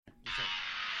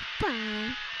Papa,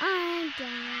 I'm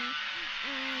down.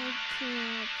 I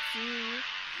can't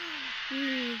see.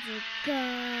 Need to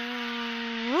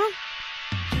go.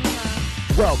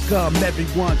 Welcome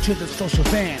everyone to the social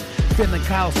van. Feeling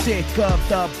Kyle sick of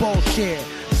the bullshit.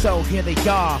 So here they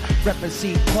are, reppin'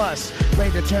 C+,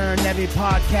 ready to turn every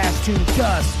podcast to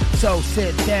dust. So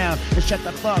sit down and shut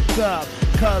the fuck up,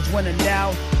 cause when in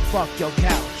doubt, fuck your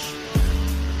couch.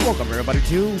 Welcome everybody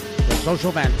to the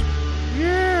social vent.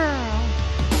 Yeah.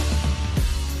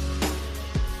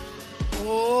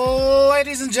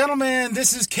 Ladies and gentlemen,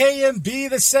 this is KMB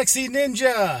the Sexy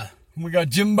Ninja. We got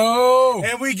Jimbo.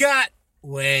 And we got...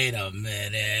 Wait a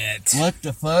minute. What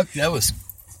the fuck? That was...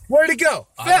 Where'd he go?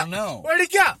 I don't know. Where'd he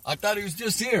go? I thought he was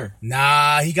just here.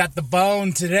 Nah, he got the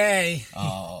bone today.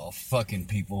 Oh, fucking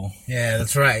people. Yeah,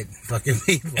 that's right. Fucking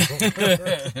people.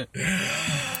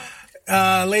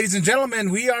 Ladies and gentlemen,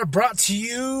 we are brought to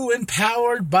you and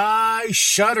powered by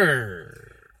Shudder. Shudder.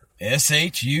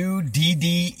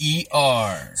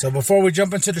 So before we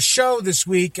jump into the show this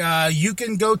week, you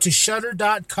can go to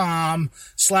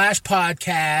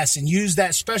shudder.com/podcast and use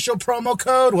that special promo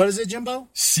code. What is it, Jimbo?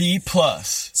 C+.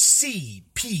 C+.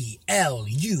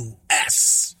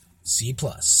 C+.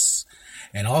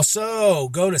 And also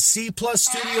go to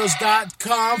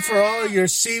cplusstudios.com for all your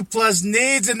C+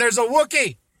 needs. And there's a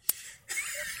Wookiee.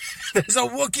 There's a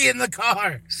Wookiee in the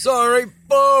car. Sorry,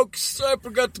 folks. I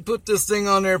forgot to put this thing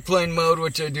on airplane mode,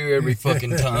 which I do every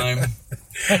fucking time.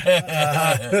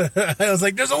 I was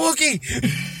like, there's a Wookiee.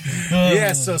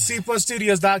 Yeah, so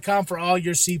cplusstudios.com for all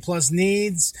your C+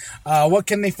 needs. What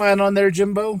can they find on there,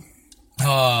 Jimbo?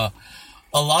 A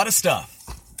lot of stuff.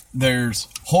 There's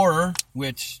horror,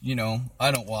 which, you know,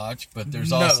 I don't watch, but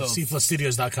there's also... No,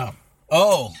 cplusstudios.com.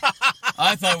 Oh,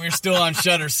 I thought we were still on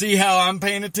Shudder. See how I'm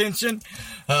paying attention?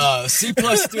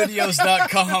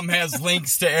 cplusstudios.com has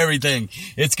links to everything.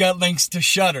 It's got links to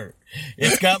Shudder.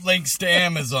 It's got links to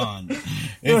Amazon.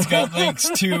 It's got links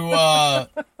to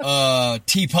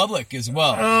TeePublic as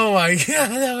well. Oh my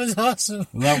god, that was awesome.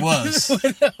 That was.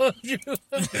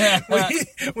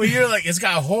 when you're like, it's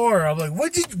got horror, I'm like,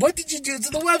 what did you do to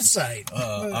the website?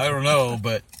 I don't know,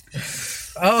 but...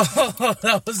 Oh,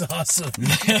 that was awesome.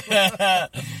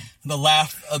 The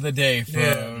laugh of the day,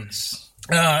 folks.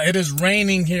 Yeah. It is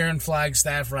raining here in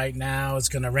Flagstaff right now. It's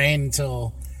going to rain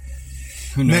until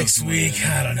next week.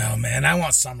 I don't know, man. I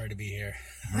want summer to be here.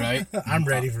 Right? I'm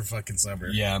ready for fucking summer.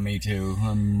 Yeah, me too.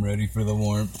 I'm ready for the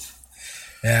warmth.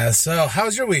 Yeah, so how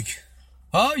was your week?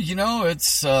 Oh, you know,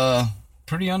 it's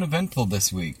pretty uneventful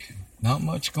this week. Not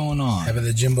much going on. How about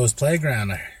the Jimbo's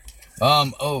Playground?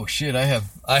 Oh shit, I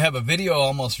have a video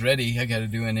almost ready. I gotta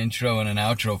do an intro and an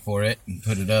outro for it and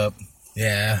put it up.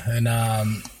 Yeah, and I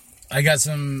got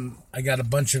a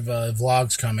bunch of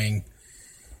vlogs coming.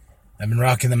 I've been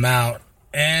rocking them out,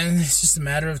 and it's just a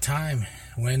matter of time.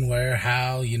 When, where,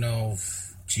 how, you know,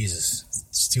 Jesus,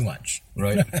 it's too much.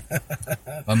 Right.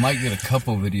 I might get a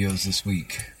couple videos this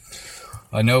week.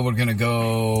 I know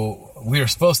we were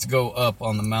supposed to go up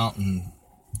on the mountain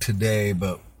today,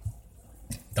 but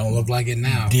don't look like it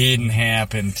now. Didn't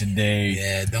happen today.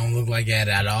 Yeah, don't look like that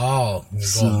at all. We're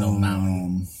going no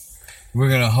mountain. We're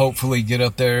going to hopefully get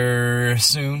up there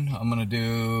soon. I'm going to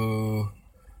do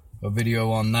a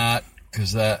video on that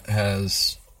because that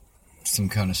has some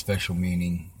kind of special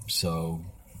meaning. So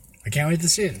I can't wait to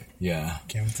see it. Yeah.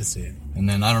 Can't wait to see it. And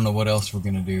then I don't know what else we're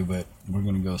going to do, but we're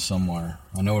going to go somewhere.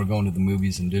 I know we're going to the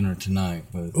movies and dinner tonight.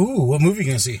 But ooh, what movie are you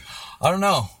going to see? I don't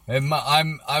know.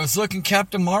 I was looking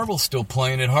Captain Marvel still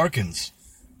playing at Harkins.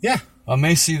 Yeah. I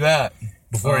may see that.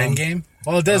 Before Endgame?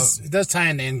 Well, it does tie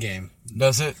into Endgame.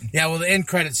 Does it? Yeah, well, the end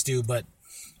credits do, but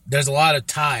there's a lot of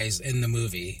ties in the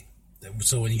movie.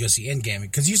 So when you go see Endgame,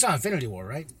 because you saw Infinity War,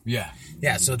 right? Yeah.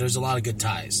 Yeah, so there's a lot of good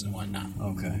ties and whatnot.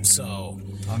 Okay. So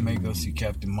I may go see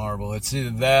Captain Marvel. It's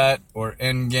either that or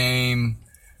Endgame.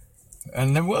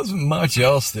 And there wasn't much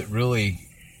else that really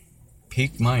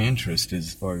piqued my interest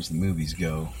as far as the movies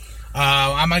go.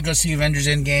 I might go see Avengers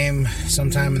Endgame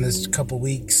sometime in this couple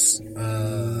weeks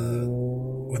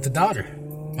with the daughter.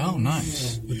 Oh,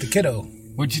 nice. With the kiddo.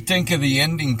 What'd you think of the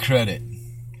ending credit?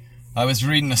 I was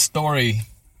reading a story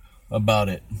about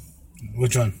it.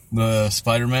 Which one? The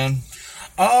Spider-Man.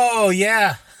 Oh,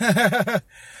 yeah.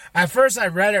 At first I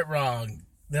read it wrong.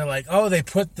 They're like, oh, they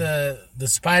put the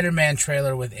Spider-Man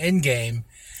trailer with Endgame.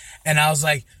 And I was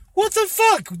like, what the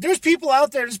fuck? There's people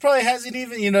out there. This probably hasn't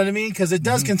even, you know what I mean? Because it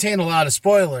does contain a lot of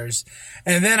spoilers.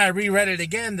 And then I reread it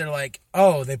again. They're like,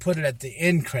 oh, they put it at the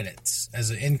end credits as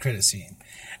an end credit scene.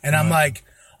 And I'm like,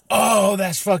 oh,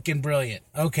 that's fucking brilliant.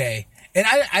 Okay. And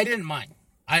I didn't mind.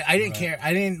 I didn't care.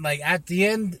 I didn't, like, at the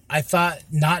end, I thought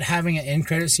not having an end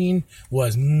credit scene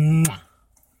was mwah.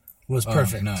 was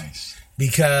perfect. Nice.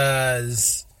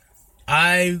 Because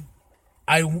I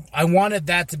wanted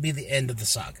that to be the end of the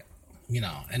saga,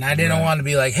 and I didn't want to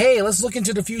be like, hey, let's look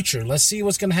into the future. Let's see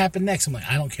what's going to happen next. I'm like,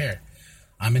 I don't care.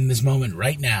 I'm in this moment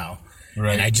right now.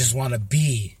 Right. And I just want to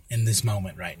be in this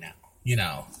moment right now,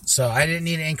 So I didn't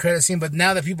need an end credit scene, but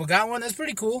now that people got one, that's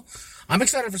pretty cool. I'm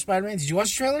excited for Spider-Man. Did you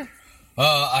watch the trailer?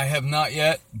 I have not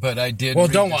yet, but I did. Well,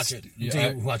 don't watch it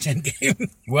until you watch Endgame.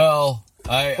 Well,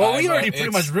 we already pretty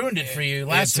much ruined it for you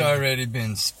last week. It's already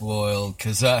been spoiled,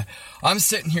 because I'm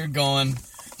sitting here going,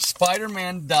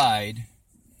 Spider-Man died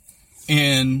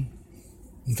in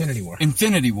Infinity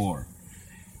War.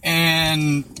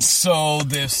 And so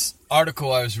this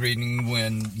article I was reading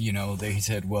when, they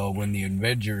said, well, when the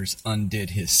Avengers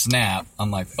undid his snap, I'm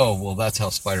like, oh, well, that's how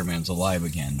Spider-Man's alive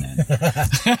again then.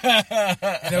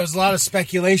 There was a lot of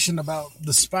speculation about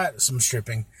some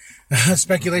stripping.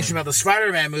 Speculation about the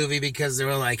Spider-Man movie because they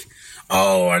were like,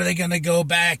 oh, are they going to go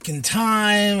back in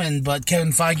time? But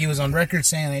Kevin Feige was on record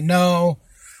saying, no,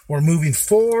 we're moving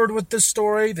forward with this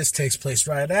story. This takes place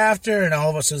right after. And all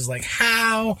of us is like,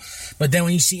 how? But then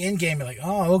when you see Endgame, you're like,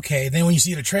 oh, okay. Then when you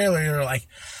see the trailer, you're like,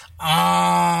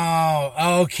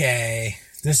 oh, okay.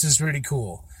 This is really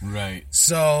cool. Right.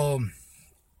 So,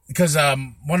 because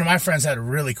one of my friends had a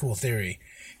really cool theory.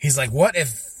 He's like, what if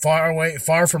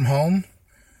Far From Home,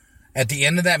 at the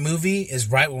end of that movie, is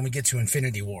right when we get to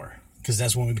Infinity War? Because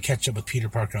that's when we catch up with Peter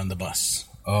Parker on the bus.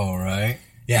 Oh, right.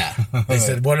 Yeah. They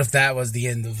said, what if that was the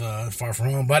end of Far From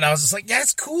Home? But I was just like, yeah,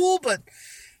 it's cool, but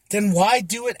then why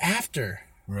do it after?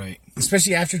 Right.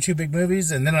 Especially after two big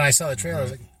movies. And then when I saw the trailer, I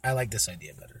was like, I like this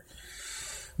idea better.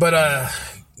 But, I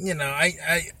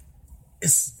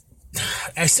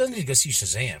still need to go see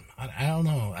Shazam. I don't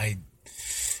know.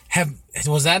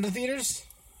 Was that in the theaters?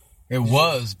 It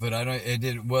was, but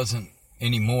it wasn't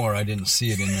anymore. I didn't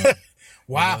see it in there.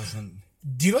 Wow.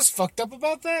 Do you know what's fucked up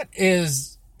about that?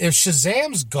 Is if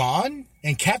Shazam's gone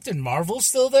and Captain Marvel's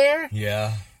still there?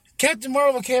 Yeah. Captain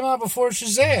Marvel came out before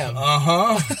Shazam.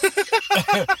 Uh-huh.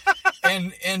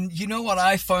 and you know what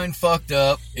I find fucked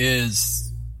up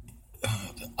is,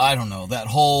 I don't know, that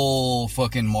whole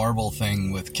fucking Marvel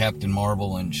thing with Captain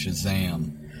Marvel and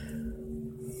Shazam.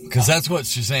 Because that's what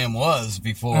Shazam was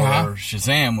before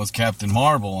Shazam was Captain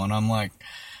Marvel. And I'm like,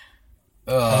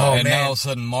 and now all of a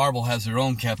sudden Marvel has their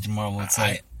own Captain Marvel. It's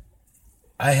like,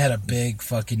 I had a big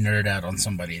fucking nerd out on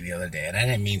somebody the other day, and I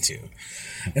didn't mean to.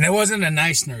 And it wasn't a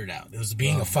nice nerd out. It was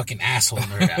being a fucking asshole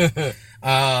nerd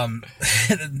out.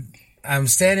 I'm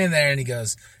standing there, and he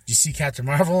goes, "Did you see Captain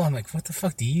Marvel?" I'm like, "What the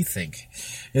fuck do you think?"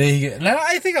 And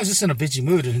I think I was just in a bitchy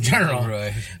mood in general.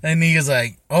 Right. And he was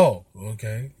like, "Oh,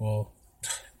 okay, well,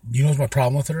 you know what's my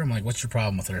problem with her?" I'm like, "What's your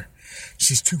problem with her?"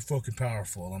 "She's too fucking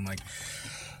powerful." I'm like,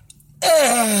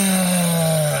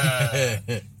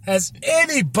 has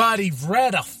anybody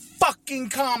read a fucking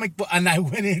comic book? And I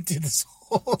went into this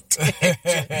whole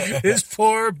tangent. This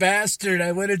poor bastard.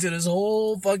 I went into this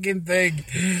whole fucking thing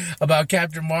about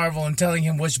Captain Marvel and telling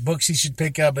him which books he should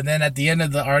pick up. And then at the end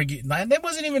of the argument, that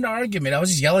wasn't even an argument. I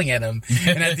was just yelling at him.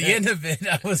 And at the end of it,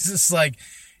 I was just like,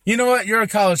 you know what? You're a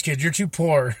college kid. You're too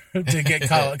poor to get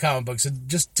comic books. So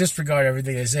just disregard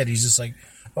everything I said. He's just like,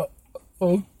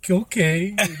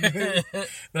 okay.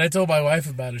 But I told my wife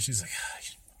about it. She's like, oh,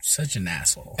 you're such an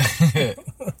asshole.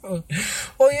 Well,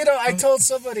 I told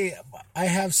somebody I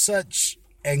have such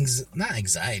not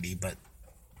anxiety, but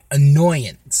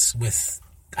annoyance with.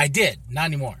 I did, not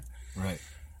anymore. Right.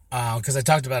 Because I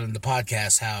talked about it in the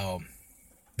podcast how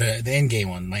the Endgame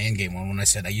one, my Endgame one, when I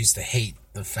said I used to hate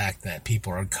the fact that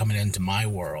people are coming into my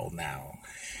world now,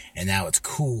 and now it's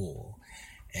cool,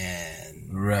 and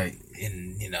right,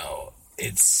 and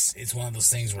it's one of those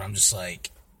things where I'm just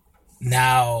like,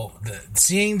 now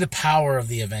seeing the power of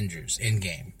the Avengers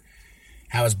Endgame,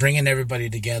 how it's bringing everybody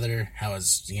together, how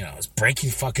it's it's breaking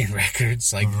fucking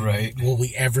records. Like, right. Will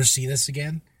we ever see this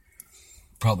again?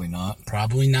 Probably not.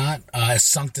 Probably not. It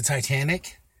sunk the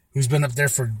Titanic, who's been up there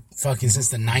for fucking since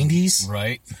the 90s.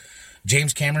 Right.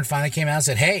 James Cameron finally came out and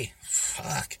said, "Hey,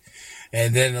 fuck,"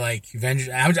 and then like Avengers.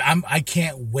 I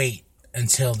can't wait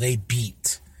until they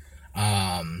beat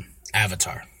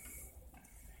Avatar.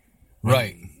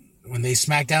 Right. When they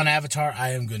smack down Avatar,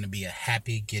 I am going to be a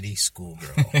happy, giddy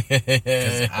schoolgirl.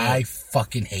 Because I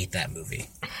fucking hate that movie.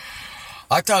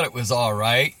 I thought it was all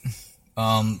right.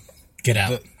 Get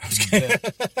out.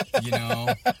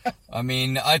 I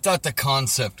mean, I thought the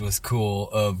concept was cool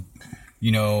of,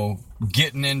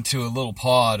 getting into a little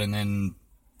pod and then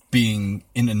being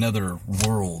in another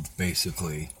world,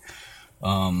 basically.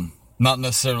 Not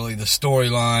necessarily the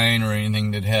storyline or anything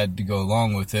that had to go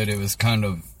along with it. It was kind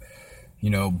of,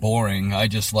 boring. I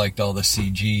just liked all the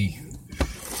CG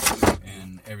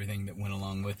everything that went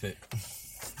along with it.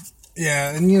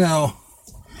 Yeah, and you know,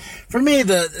 for me,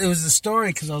 it was the story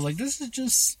because I was like, this is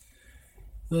just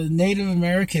the Native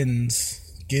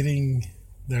Americans getting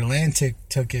their land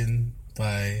taken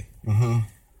by,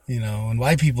 you know, and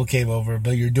white people came over,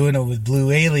 but you're doing it with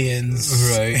blue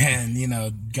aliens, right? And you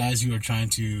know, guys who are trying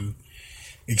to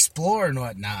explore and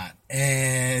whatnot.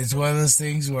 And it's one of those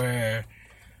things where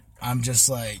I'm just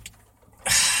like,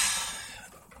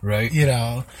 right, you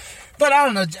know. But I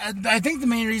don't know. I think the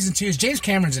main reason too is James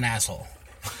Cameron's an asshole.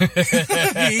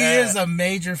 He is a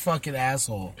major fucking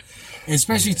asshole,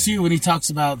 especially too when he talks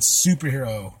about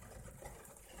superhero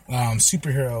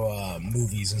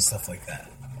movies and stuff like that.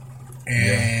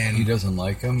 And he doesn't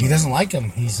like them. He doesn't like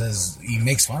him. He says he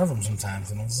makes fun of him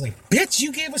sometimes, and I was like, "Bitch,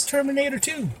 you gave us Terminator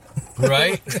 2."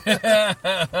 Right?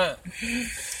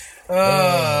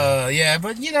 Yeah,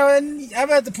 but you know, and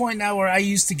I'm at the point now where I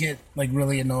used to get like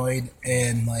really annoyed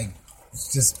and like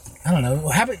just I don't know.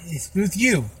 How about with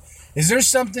you? Is there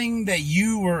something that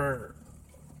you were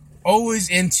always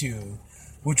into,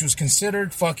 which was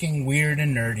considered fucking weird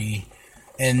and nerdy,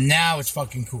 and now it's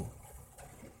fucking cool?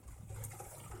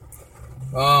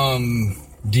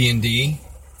 D&D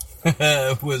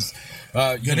was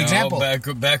good example.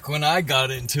 Back when I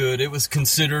got into it, it was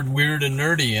considered weird and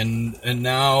nerdy, and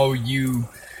now you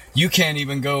can't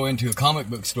even go into a comic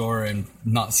book store and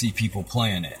not see people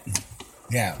playing it.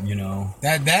 Yeah, you know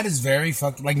that is very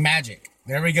fucking like Magic.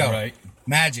 There we go. Right,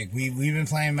 Magic. We've been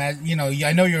playing Magic. You know,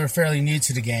 I know you're fairly new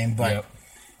to the game, but yep.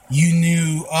 You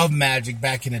knew of Magic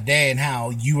back in the day and how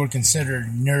you were considered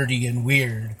nerdy and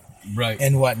weird. Right.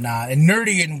 And whatnot. And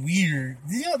nerdy and weird.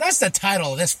 You know, that's the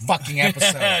title of this fucking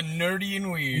episode. Nerdy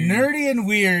and weird. Nerdy and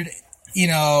weird, you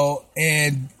know,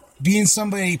 and being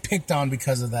somebody picked on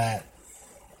because of that.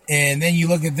 And then you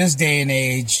look at this day and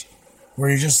age where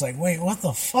you're just like, wait, what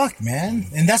the fuck, man?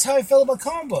 And that's how I feel about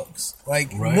comic books.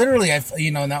 Like, right. Literally,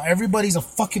 you know, now everybody's a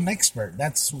fucking expert.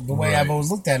 That's the way I've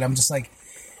always looked at it. I'm just like,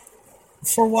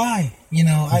 for why? You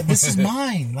know, this is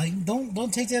mine. Like,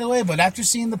 don't take that away. But after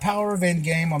seeing the power of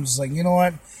Endgame, I'm just like, you know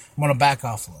what? I'm going to back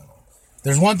off a little.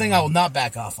 There's one thing I will not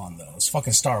back off on, though. It's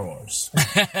fucking Star Wars.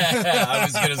 I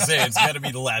was going to say, it's got to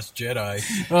be The Last Jedi.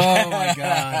 Oh, my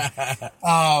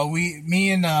God.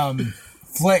 Me and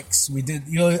Flicks, we did,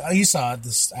 you saw it,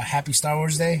 this Happy Star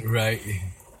Wars Day. Right.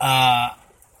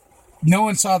 No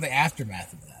one saw the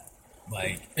aftermath of that.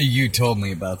 Like, you told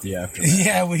me about the aftermath.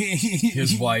 Yeah,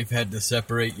 his wife had to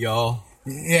separate y'all.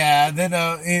 Yeah, then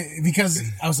because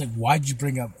I was like, why'd you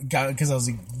bring up? Because I was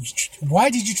like, why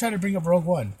did you try to bring up Rogue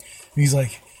One? And he's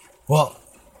like, well,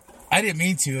 I didn't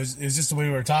mean to. It was just the way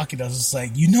we were talking. I was just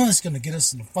like, you know, it's gonna get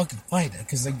us in a fucking fight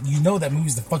because like, you know that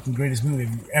movie's the fucking greatest movie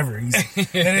ever. He's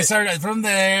like, then it started from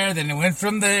there, then it went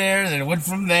from there, then it went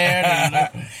from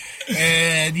there.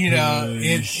 And you know,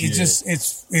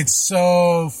 it's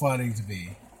so funny to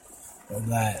me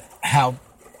that how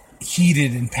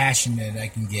heated and passionate I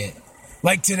can get.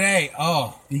 Like today,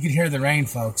 you can hear the rain,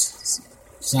 folks.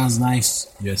 Sounds nice.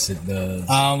 Yes, it does.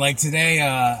 Like today,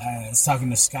 I was talking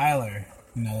to Skylar,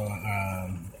 you know,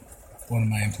 one of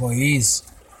my employees,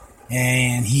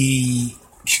 and he.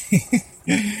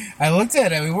 I looked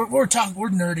at it. We're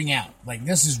nerding out. Like,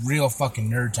 this is real fucking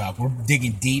nerd talk. We're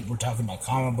digging deep. We're talking about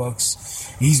comic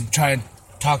books. He's trying to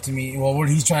talk to me. Well,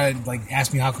 he's trying to like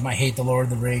ask me how come I hate the Lord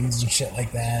of the Rings and shit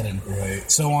like that, and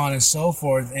so on and so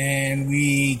forth. And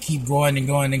we keep going and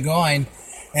going and going.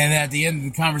 And at the end of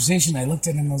the conversation, I looked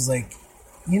at him and was like,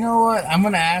 you know what? I'm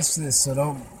going to ask this.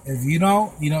 So if you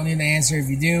don't need to answer. If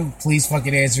you do, please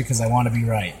fucking answer because I want to be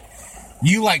right.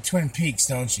 You like Twin Peaks,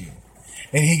 don't you?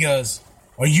 And he goes,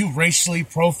 are you racially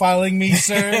profiling me,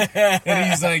 sir? And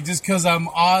he's like, just because I'm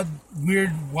odd, weird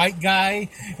white guy?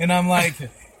 And I'm like,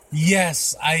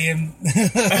 yes, I am.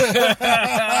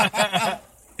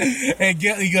 And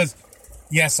he goes,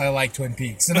 yes, I like Twin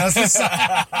Peaks. And I was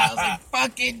like,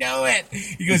 fucking know it.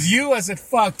 He goes, you? I said,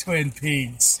 fuck Twin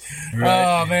Peaks.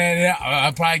 Right. Oh, man.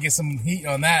 I'll probably get some heat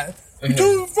on that.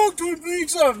 Dude, fuck Twin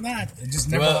Peaks on that. Just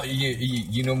never. Well,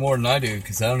 you know more than I do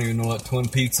because I don't even know what Twin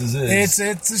Peaks is.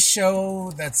 It's a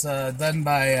show that's done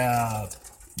by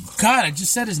God. I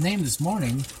just said his name this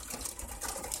morning.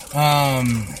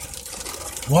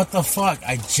 What the fuck?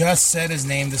 I just said his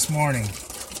name this morning.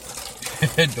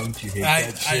 Don't you hate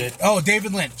that shit?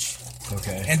 David Lynch.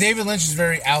 Okay. And David Lynch is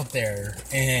very out there,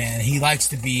 and he likes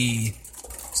to be,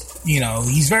 you know,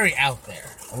 he's very out there.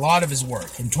 A lot of his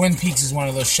work. And Twin Peaks is one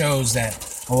of those shows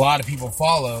that a lot of people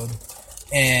followed,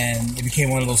 and it became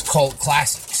one of those cult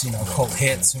classics, you know, cult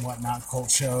hits and whatnot,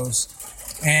 cult shows.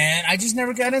 And I just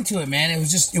never got into it, man. It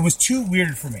was too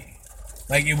weird for me.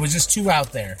 Like, it was just too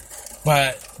out there.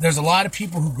 But there's a lot of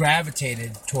people who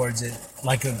gravitated towards it,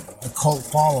 like a cult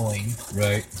following.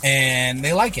 Right. And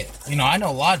they like it. You know, I know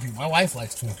a lot of people. My wife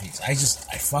likes Twin Peaks. I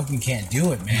fucking can't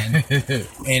do it, man.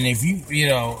 And if you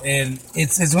know, and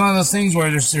it's one of those things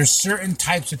where there's certain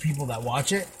types of people that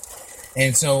watch it.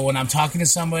 And so when I'm talking to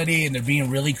somebody and they're being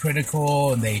really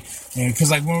critical and because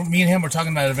like me and him were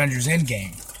talking about Avengers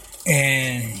Endgame,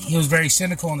 and he was very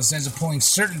cynical in the sense of pulling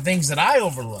certain things that I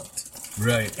overlooked.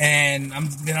 Right. And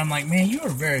I'm like, man, you are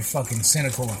very fucking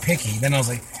cynical and picky. Then I was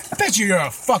like, I bet you're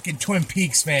a fucking Twin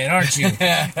Peaks fan, aren't you?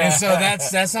 And so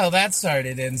that's how that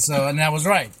started. And that was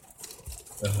right.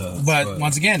 But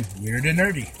once again, weird and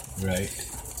nerdy. Right.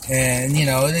 And, you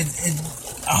know,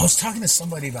 I was talking to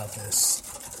somebody about this.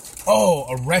 Oh,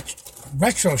 a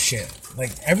retro shit.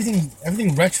 Like,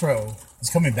 everything retro is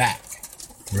coming back.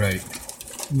 Right.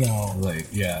 You know. Like,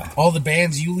 yeah. All the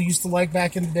bands you used to like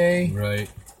back in the day. Right.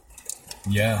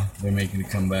 Yeah, they're making a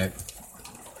comeback.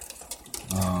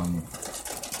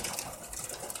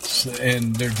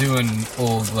 And they're doing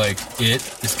old, like, It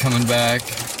is coming back.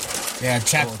 Yeah,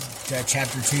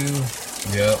 chapter 2.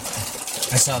 Yep.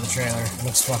 I saw the trailer. It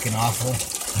looks fucking awful.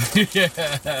 Yeah.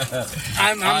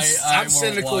 I'm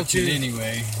cynical watch too. It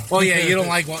anyway. Well, yeah, you don't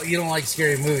like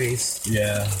scary movies.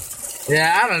 Yeah.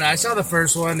 Yeah, I don't know. I saw the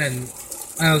first one and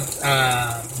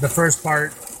the first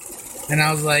part, and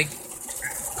I was like,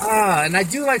 and I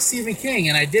do like Stephen King,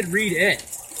 and I did read It.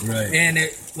 Right. And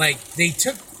it, like, they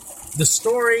took the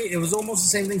story, it was almost the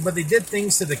same thing, but they did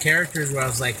things to the characters where I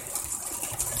was like,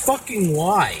 fucking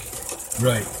why?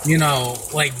 Right. You know,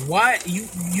 like, why?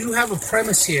 You have a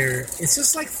premise here. It's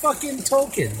just like fucking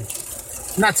Tolkien.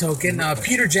 Not Tolkien,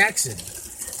 Peter Jackson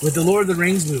with the Lord of the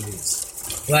Rings movies.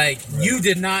 Like, you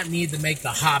did not need to make The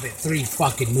Hobbit 3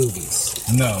 fucking movies.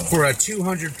 No. For a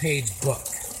 200-page book.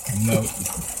 No.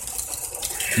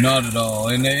 Not at all.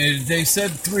 And they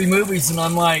said 3 movies, and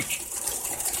I'm like,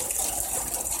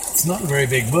 it's not a very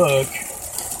big book.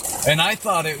 And I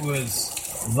thought it was,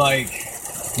 like,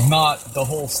 not the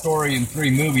whole story in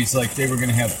 3 movies. Like, they were going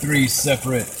to have 3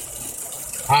 separate...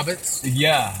 Hobbits?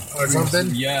 Yeah. Or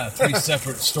something? Yeah, 3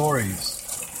 separate stories.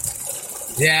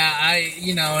 Yeah,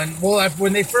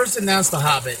 when they first announced The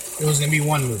Hobbit, it was going to be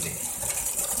 1 movie.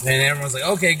 And everyone's like,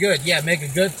 okay, good. Yeah, make a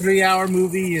good 3-hour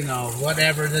movie, you know,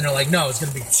 whatever. Then they're like, no, it's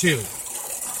going to be 2.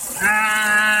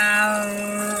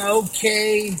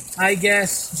 Okay, I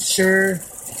guess, sure.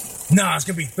 No, it's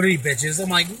going to be 3, bitches. I'm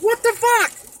like, what the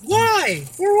fuck? Why?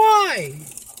 For why?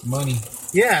 Money.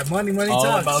 Yeah, money all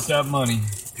talks. About that money.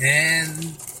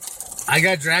 And I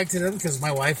got dragged to them because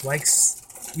my wife likes,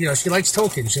 you know, she likes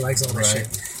Tolkien. She likes all that shit.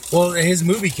 Well, his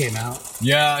movie came out.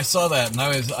 Yeah, I saw that, and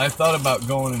I thought about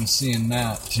going and seeing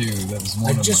that too. That was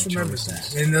one of my I just remembered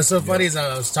that. And that's so funny is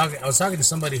I was talking to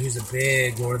somebody who's a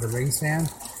big Lord of the Rings fan.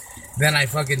 Then I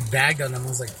fucking bagged on them. I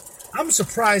was like, I'm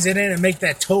surprised they didn't make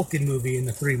that Tolkien movie in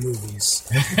the 3 movies.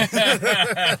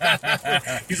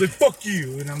 He's like, fuck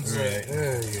you. And I'm just like,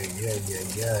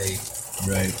 yeah.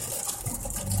 Right.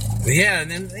 But yeah, and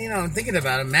then, you know, thinking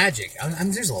about it, magic.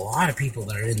 There's a lot of people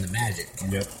that are into magic.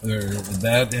 Yep.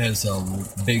 That has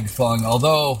a big fun.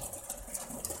 Although,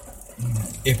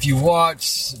 if you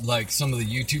watch, like, some of the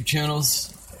YouTube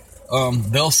channels,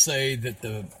 they'll say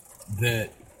that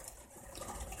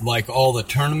like, all the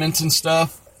tournaments and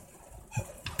stuff,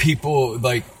 people,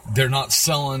 like, they're not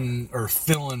selling or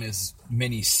filling as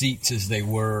many seats as they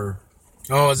were.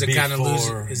 Oh, is it kind of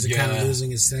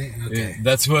losing his thing? Okay.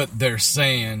 That's what they're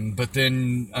saying. But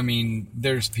then, I mean,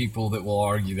 there's people that will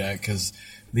argue that because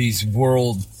these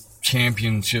world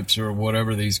championships or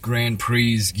whatever, these Grand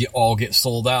Prix all get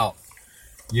sold out,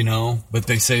 you know? But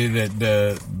they say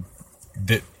that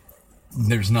that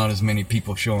there's not as many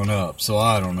people showing up. So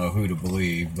I don't know who to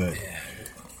believe, but... Yeah.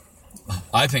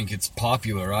 I think it's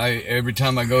popular. Every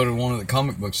time I go to one of the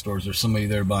comic book stores, there's somebody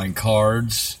there buying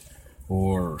cards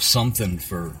or something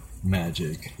for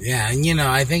magic. Yeah, and you know,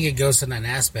 I think it goes to that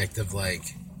aspect of like,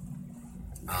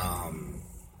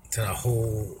 to the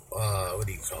whole, what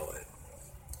do you call it?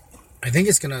 I think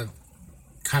it's gonna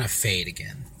kind of fade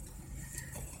again.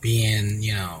 Being,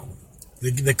 you know,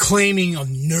 the claiming of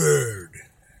nerd.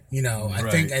 You know,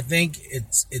 right. I think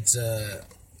it's a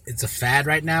fad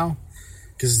right now.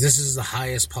 Because this is the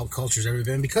highest pop culture's ever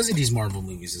been because of these Marvel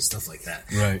movies and stuff like that.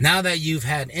 Right. Now that you've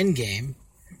had Endgame,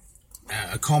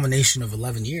 a culmination of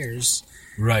 11 years.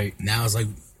 Right. Now it's like,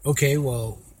 okay,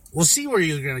 well, we'll see where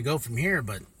you're going to go from here,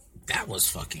 but that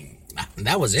was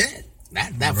it.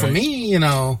 That right. For me, you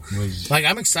know, like,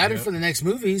 I'm excited for the next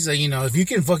movies. You know, if you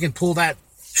can fucking pull that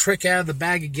trick out of the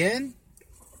bag again,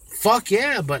 fuck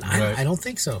yeah, but I don't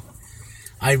think so.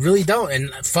 I really don't.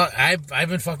 And I've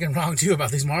been fucking wrong, too, about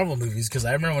these Marvel movies, because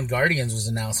I remember when Guardians was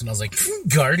announced, and I was like,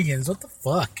 Guardians? What the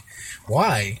fuck?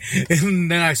 Why? And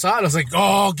then I saw it, I was like,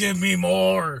 oh, give me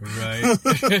more. Right.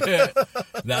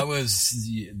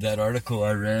 That article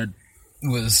I read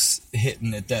was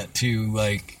hitting at that, too,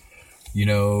 like, you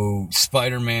know,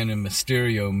 Spider-Man and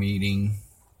Mysterio meeting,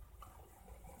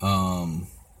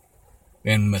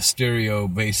 and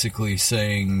Mysterio basically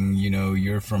saying, you know,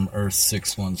 you're from Earth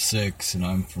 616 and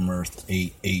I'm from Earth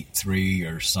 883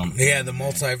 or something. Yeah,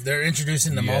 they're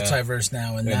introducing the multiverse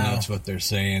now. And now that's what they're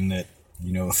saying, that,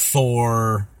 you know,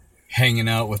 Thor hanging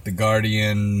out with the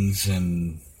Guardians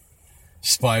and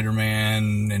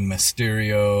Spider-Man and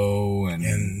Mysterio.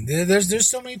 And there's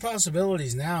so many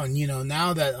possibilities now. And, you know,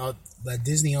 now that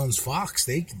Disney owns Fox,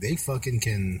 they fucking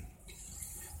can...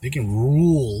 They can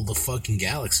rule the fucking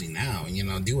galaxy now and, you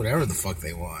know, do whatever the fuck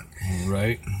they want.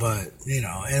 Right. But, you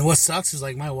know, and what sucks is,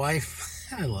 like, my wife,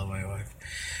 I love my wife.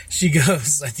 She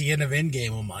goes, at the end of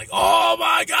Endgame, I'm like, oh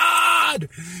my God!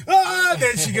 Ah!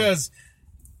 Then she goes,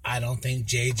 I don't think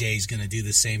JJ's going to do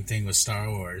the same thing with Star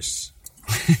Wars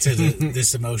to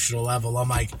this emotional level. I'm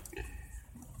like,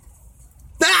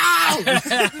 no!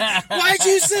 Why'd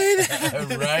you say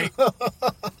that? Right.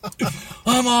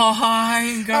 I'm all high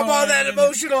and going. I'm on that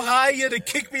emotional high. You had to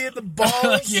kick me in the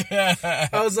balls. Yeah.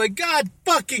 I was like, God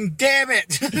fucking damn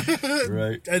it.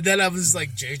 Right. And then I was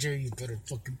like, JJ, you better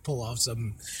fucking pull off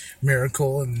some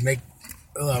miracle and make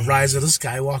Rise of the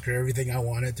Skywalker everything I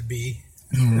want it to be.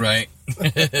 Right.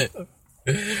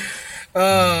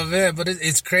 Oh man, but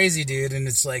it's crazy, dude. And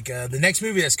it's like the next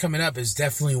movie that's coming up is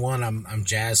definitely one I'm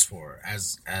jazzed for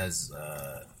as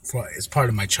part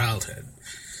of my childhood.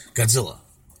 Godzilla.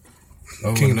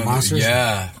 King of the Monsters?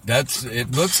 Yeah,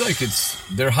 it looks like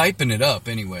they're hyping it up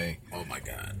anyway. Oh my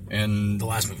God. And the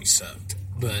last movie sucked,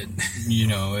 but you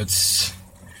know, it's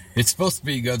supposed to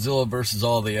be Godzilla versus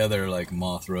all the other, like,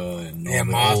 Mothra and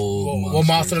all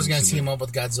Mothra's going to team up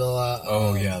with Godzilla.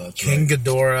 Oh, yeah, that's King right.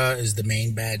 Ghidorah is the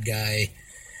main bad guy.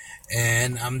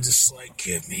 And I'm just like,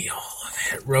 give me all of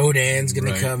it. Rodan's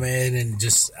going to come in and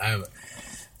just...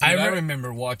 I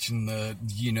remember watching the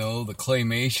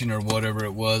claymation or whatever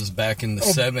it was back in the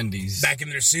 70s. Back in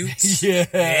their suits? Yeah,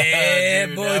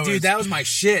 dude, that was my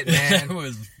shit,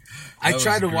 man. I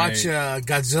tried to watch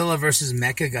Godzilla versus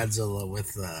Mechagodzilla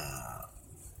with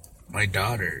my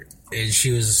daughter, and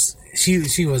she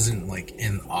wasn't like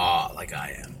in awe like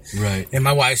I am. Right. And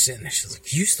my wife's sitting there, she's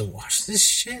like, "You used to watch this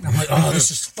shit?" I'm like, "Oh, this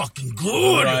is fucking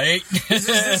good. Right. This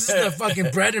is the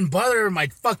fucking bread and butter of my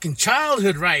fucking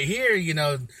childhood right here. You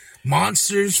know,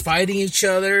 monsters fighting each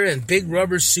other and big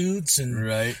rubber suits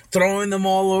and throwing them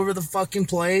all over the fucking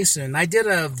place." And I did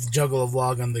a juggle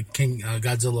vlog on the King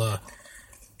Godzilla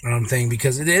thing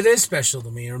because it is special to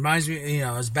me. It reminds me, you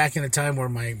know, it was back in a time where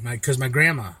because my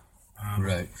grandma,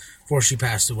 before she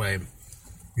passed away,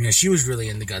 you know, she was really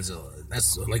into Godzilla.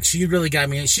 That's like, she really got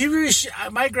me.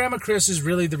 My grandma Chris is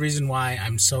really the reason why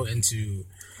I'm so into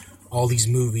all these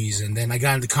movies. And then I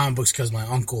got into comic books because my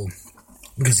uncle,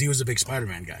 because he was a big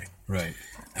Spider-Man guy. Right.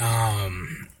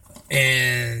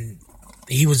 And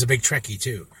he was a big Trekkie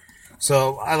too.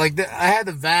 So I had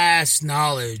the vast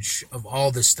knowledge of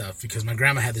all this stuff because my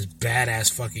grandma had this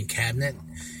badass fucking cabinet,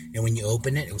 and when you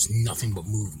open it, it was nothing but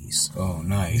movies. Oh,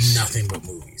 nice. Nothing but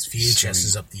movies. VHS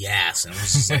is up the ass, and it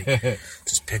was just like,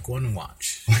 just pick one and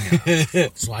watch. You know?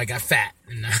 That's why I got fat.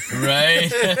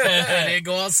 Right. I didn't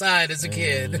go outside as a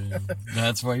kid.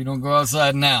 That's why you don't go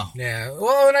outside now. Yeah.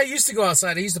 Well, when I used to go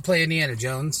outside, I used to play Indiana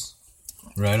Jones.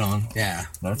 Right on. Yeah.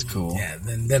 That's cool. Yeah.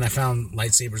 Then I found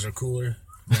lightsabers are cooler.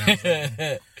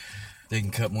 They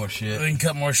can cut more shit.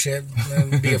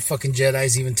 Be a fucking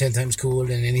Jedi's even 10 times cooler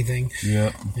than anything.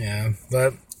 Yeah. Yeah.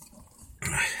 But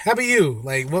how about you?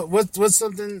 Like, what's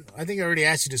something? I think I already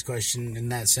asked you this question in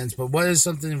that sense. But what is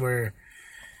something where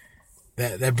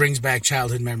that brings back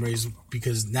childhood memories?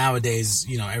 Because nowadays,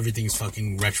 you know, everything's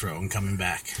fucking retro and coming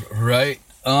back. Right.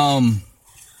 I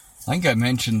think I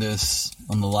mentioned this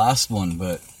on the last one,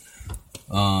 but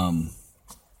on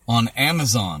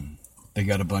Amazon, they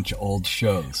got a bunch of old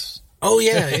shows. Oh,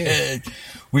 yeah.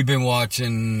 We've been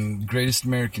watching Greatest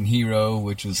American Hero,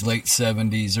 which was late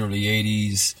 70s, early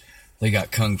 80s. They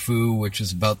got Kung Fu, which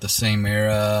was about the same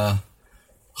era.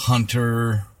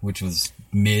 Hunter, which was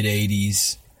mid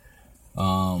 80s.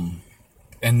 And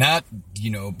that,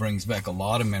 you know, brings back a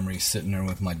lot of memories sitting there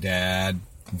with my dad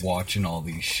watching all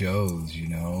these shows, you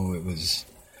know.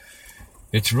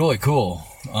 It's really cool.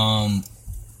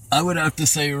 I would have to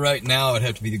say right now it'd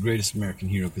have to be the Greatest American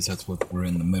Hero because that's what we're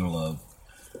in the middle of.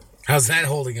 How's that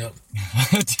holding up?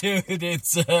 Dude,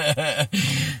 it's Does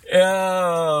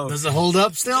it hold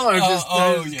up still, or just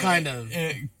kind of?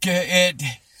 It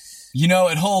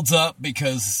holds up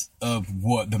because of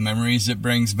what the memories it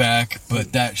brings back.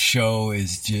 But that show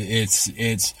is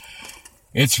it's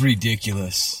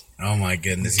ridiculous. Oh my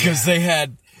goodness! Because they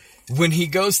had, when he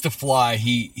goes to fly,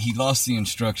 he lost the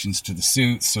instructions to the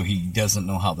suit, so he doesn't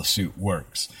know how the suit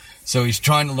works. So he's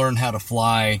trying to learn how to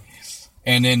fly.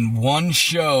 And in one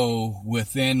show,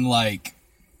 within like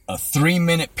a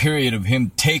 3-minute period of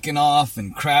him taking off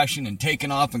and crashing and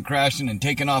taking off and crashing and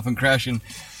taking off and crashing,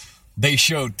 they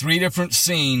showed 3 different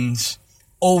scenes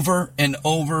over and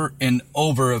over and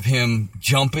over of him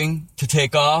jumping to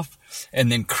take off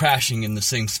and then crashing in the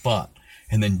same spot.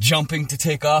 And then jumping to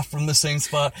take off from the same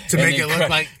spot. To make it look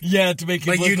like... Yeah, to make it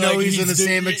look like... you know he's in the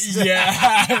same...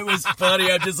 Yeah, it was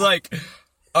funny. I'm just like...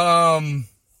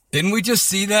 Didn't we just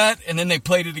see that? And then they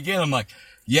played it again. I'm like,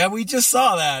 yeah, we just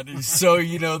saw that. So,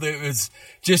 it was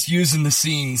just using the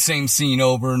same scene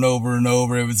over and over and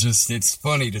over. It was just, it's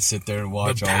funny to sit there and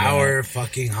watch the all power that. of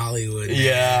fucking Hollywood. Man.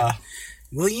 Yeah.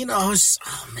 Well, it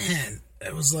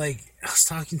was like, I was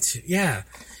talking to,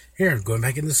 here, going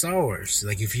back into Star Wars.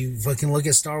 Like, if you fucking look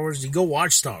at Star Wars, you go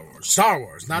watch Star Wars,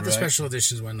 not the special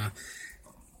editions, whatnot.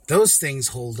 Those things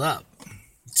hold up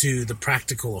to the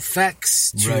practical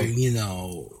effects,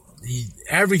 to,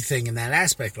 everything in that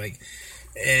aspect. Like,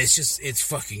 it's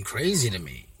fucking crazy to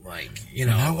me. Like,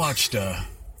 And I watched,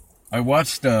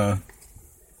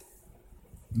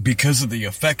 because of the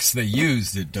effects they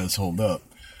used, it does hold up.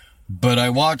 But I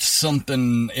watched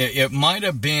something, it might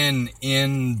have been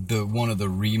in one of the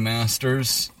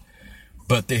remasters,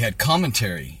 but they had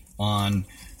commentary on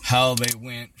how they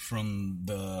went from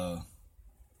the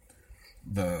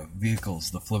vehicles,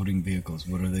 the floating vehicles.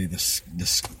 What are they?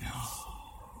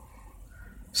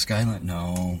 Skyline?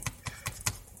 No.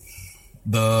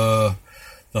 The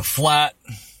flat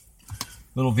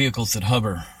little vehicles that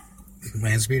hover.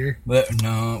 Land speeder?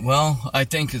 No. Well, I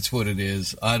think it's what it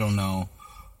is. I don't know.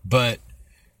 But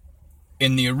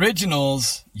in the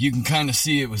originals, you can kind of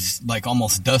see it was like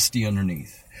almost dusty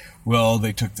underneath. Well,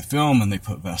 they took the film and they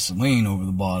put Vaseline over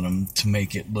the bottom to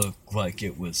make it look like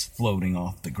it was floating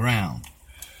off the ground.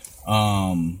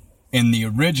 In the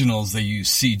originals, they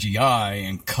used CGI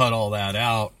and cut all that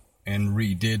out and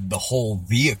redid the whole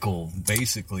vehicle,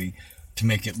 basically, to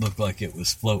make it look like it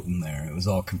was floating there. It was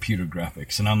all computer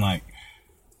graphics. And I'm like,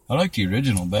 I like the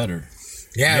original better.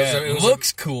 Yeah, it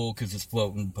looks cool because it's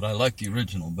floating, but I like the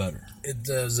original better. It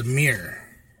was a mirror.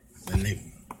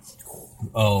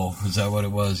 Oh, is that what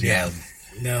it was? Yeah.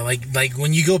 No, like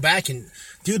when you go back and,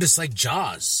 dude, it's like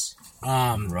Jaws.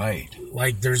 Right.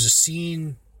 Like there's a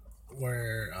scene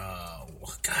where,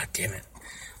 God damn it,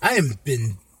 I have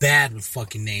been bad with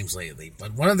fucking names lately.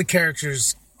 But one of the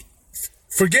characters,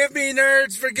 forgive me,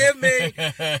 nerds, forgive me,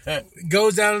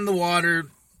 goes down in the water.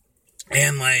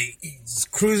 And, like, he's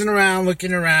cruising around,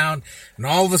 looking around, and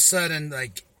all of a sudden,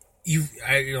 like,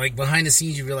 behind the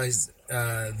scenes, you realize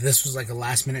this was, like, a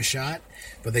last-minute shot,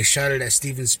 but they shot it at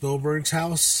Steven Spielberg's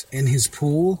house in his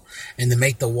pool, and to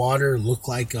make the water look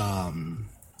like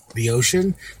the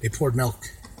ocean, they poured milk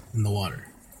in the water.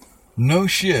 No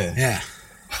shit. Yeah.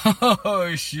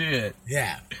 Oh, shit.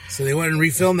 Yeah. So they went and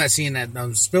refilmed that scene at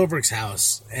Spielberg's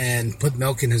house and put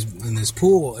milk in his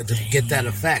pool to get that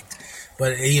effect.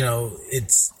 But,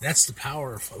 that's the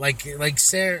power of, like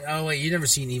Sarah, oh wait, you never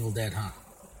seen Evil Dead, huh?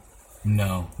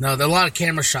 No. No, a lot of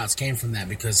camera shots came from that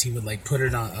because he would, like, put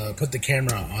the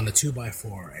camera on a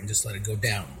 2x4 and just let it go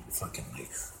down fucking,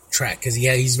 like, track. Because,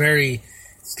 a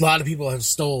lot of people have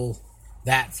stole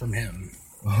that from him.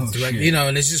 Oh, shit.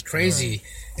 And it's just crazy. Right.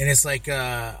 And it's like,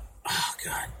 oh,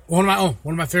 God. One of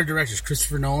my favorite directors,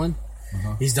 Christopher Nolan.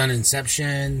 Uh-huh. He's done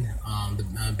Inception, the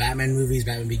Batman movies,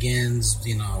 Batman Begins,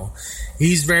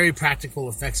 He's very practical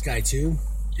effects guy, too.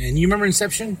 And you remember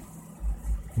Inception?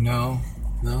 No.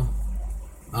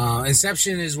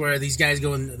 Inception is where these guys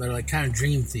go and they're like kind of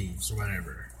dream thieves or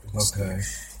whatever. Okay.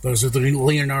 But it's with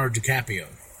Leonardo DiCaprio.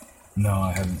 No,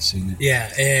 I haven't seen it. Yeah,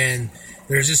 and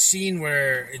there's a scene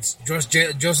where it's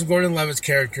Joseph Gordon-Levitt's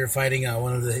character fighting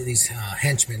one of these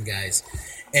henchmen guys.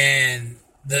 And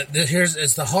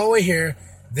it's the hallway here,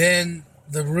 then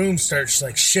the room starts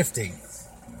like shifting,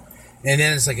 and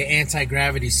then it's like an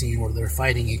anti-gravity scene where they're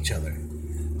fighting each other.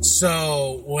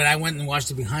 So when I went and watched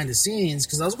it behind the scenes,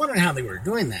 because I was wondering how they were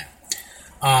doing that,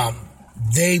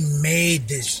 they made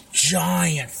this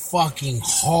giant fucking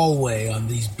hallway on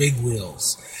these big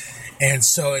wheels, and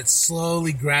so it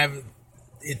slowly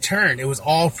it turned. It was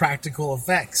all practical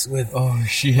effects with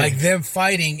like them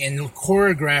fighting and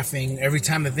choreographing every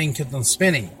time the thing kept on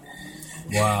spinning.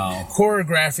 Wow.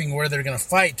 choreographing where they're going to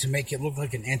fight to make it look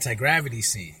like an anti-gravity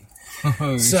scene.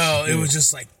 Oh, So shit. it was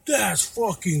just like, that's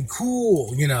fucking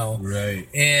cool, you know? Right.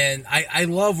 And I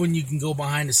love when you can go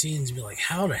behind the scenes and be like,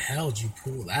 how the hell did you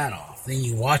pull that off? Then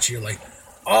you watch it, you're like,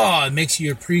 oh, it makes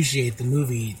you appreciate the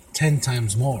movie 10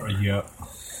 times more. Yep.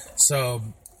 So,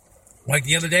 like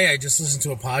the other day, I just listened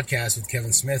to a podcast with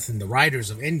Kevin Smith and the writers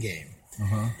of Endgame.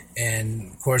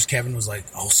 And, of course, Kevin was like,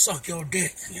 I'll suck your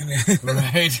dick.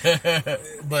 Right.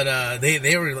 But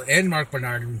they were, and Mark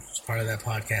Bernard was part of that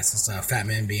podcast, it's Fat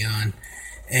Man Beyond,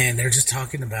 and they're just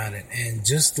talking about it, and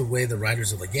just the way the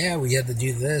writers are like, yeah, we had to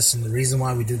do this, and the reason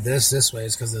why we did this way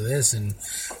is because of this, and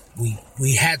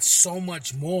we had so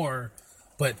much more,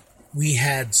 but we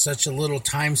had such a little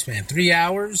time span, 3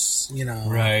 hours, you know.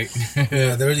 Right.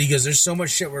 Because there's so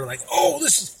much shit where like, oh,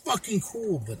 this is fucking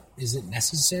cool, but is it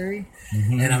necessary?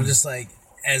 And I'm just like,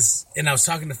 and I was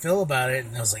talking to Phil about it,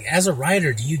 and I was like, as a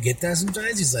writer, do you get that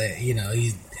sometimes? He's like, you know,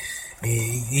 he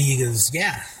goes,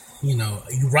 yeah, you know,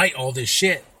 you write all this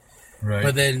shit, Right.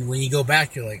 but then when you go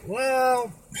back, you're like,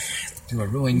 well, do I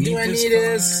really need do I this? need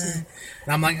this?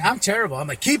 And I'm like, I'm terrible. I'm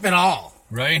like, keep it all.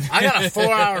 Right. I got a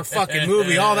 4-hour fucking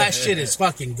movie. All that shit is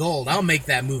fucking gold. I'll make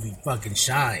that movie fucking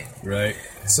shine. Right.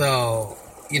 So,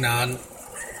 you know,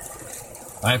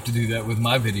 I have to do that with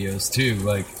my videos too.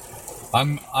 Like,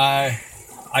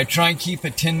 I try and keep a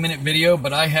 10-minute video,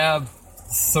 but I have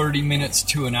 30 minutes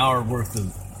to an hour worth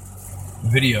of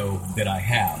video that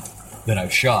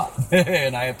I've shot,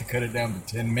 and I have to cut it down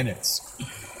to 10 minutes.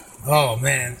 oh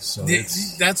man, So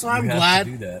that's why I'm you have glad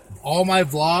to do that. all my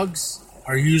vlogs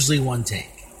are usually one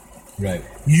take. Right.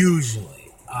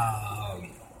 Usually.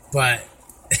 But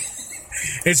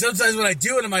and sometimes when I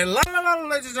do it, I'm like, la la la,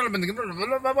 ladies and gentlemen,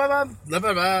 blah blah blah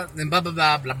blah blah, then blah blah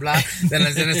blah blah blah. Then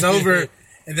it's over,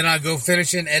 and then I go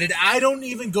finish and edit. I don't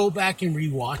even go back and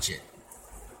rewatch it.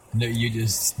 No, you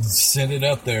just send it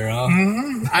up there, huh?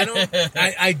 I don't.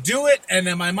 I do it, and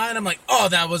in my mind, I'm like, oh,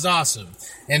 that was awesome.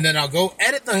 And then I'll go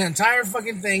edit the entire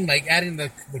fucking thing, like adding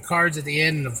the cards at the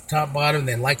end and the top, bottom,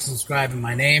 then like, subscribe, and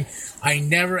my name. I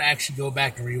never actually go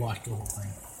back and rewatch the whole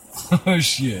thing. Oh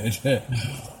shit!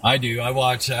 I do. I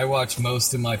watch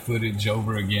most of my footage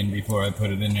over again before I put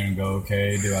it in there and go,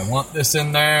 okay, do I want this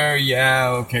in there?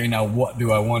 Yeah. Okay. Now what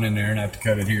do I want in there? And I have to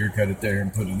cut it here, cut it there,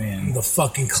 and put it in. The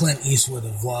fucking Clint Eastwood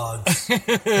of vlogs.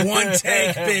 One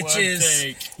take, bitches.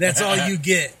 One take. That's all you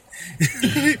get.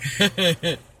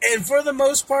 And for the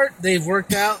most part, they've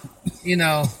worked out, you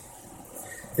know,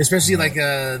 especially like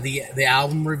the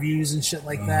album reviews and shit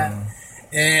like that.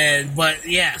 But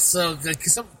yeah, so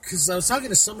because I was talking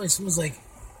to somebody, someone's like,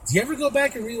 "Do you ever go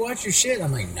back and rewatch your shit?"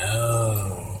 I'm like,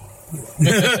 "No,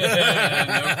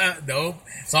 nope.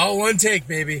 It's all one take,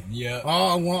 baby. Yeah.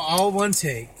 all one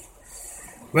take."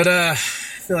 But I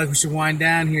feel like we should wind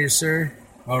down here, sir.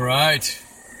 All right.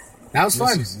 That was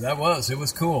fun. It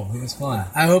was cool. It was fun.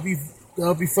 I hope you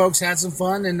folks had some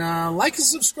fun, and like and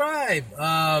subscribe.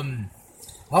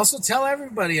 Also, tell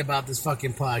everybody about this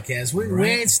fucking podcast. We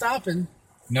ain't stopping.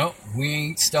 Nope, we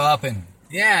ain't stopping.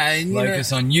 Yeah, and Like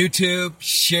us on YouTube.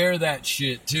 Share that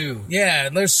shit too. Yeah,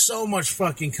 there's so much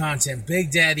fucking content.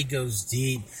 Big Daddy Goes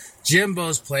Deep,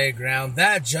 Jimbo's Playground,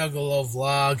 that Juggalo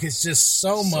vlog. It's just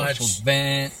so much. Social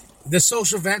Vent. The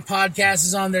Social Vent podcast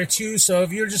is on there too. So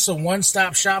if you're just a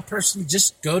one-stop shop person,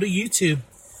 just go to YouTube.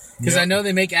 Because I know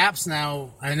they make apps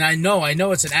now, and I know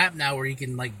it's an app now where you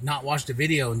can like not watch the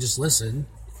video and just listen.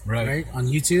 Right on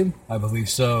YouTube. I believe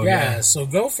so. Yeah, so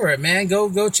go for it, man.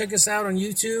 Go check us out on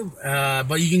YouTube.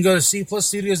 But you can go to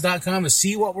cplusstudios.com to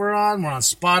see what we're on. We're on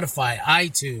Spotify,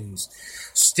 iTunes,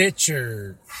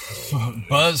 Stitcher,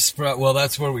 Buzzsprout. Well,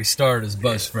 that's where we start is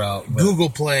Buzzsprout. But Google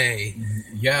Play.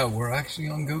 yeah, we're actually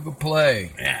on Google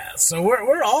Play. Yeah, so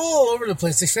we're all over the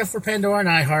place except for Pandora and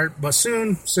iHeart. But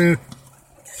soon.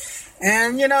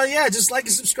 And just like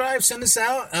and subscribe. Send us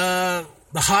out.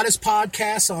 The hottest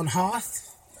podcast on Hoth.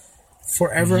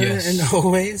 Forever and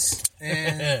always.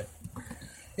 And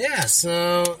yeah,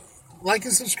 so like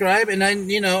and subscribe. And then,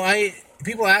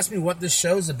 people ask me what this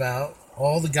show's about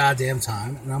all the goddamn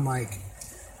time. And I'm like,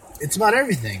 it's about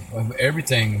everything.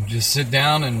 Everything. Just sit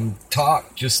down and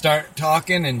talk. Just start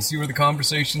talking and see where the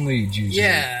conversation leads usually.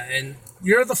 Yeah, and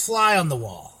you're the fly on the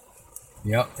wall.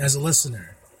 Yep. As a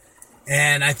listener.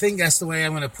 And I think that's the way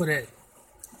I'm going to put it.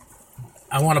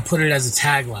 I want to put it as a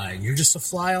tagline. You're just a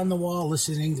fly on the wall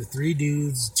listening to 3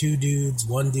 dudes, 2 dudes,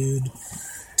 1 dude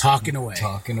talking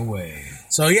away.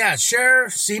 So yeah, share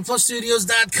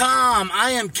cplusstudios.com.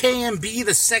 I am KMB,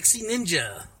 the sexy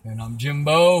ninja. And I'm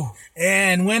Jimbo.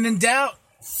 And when in doubt,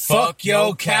 fuck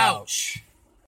your couch.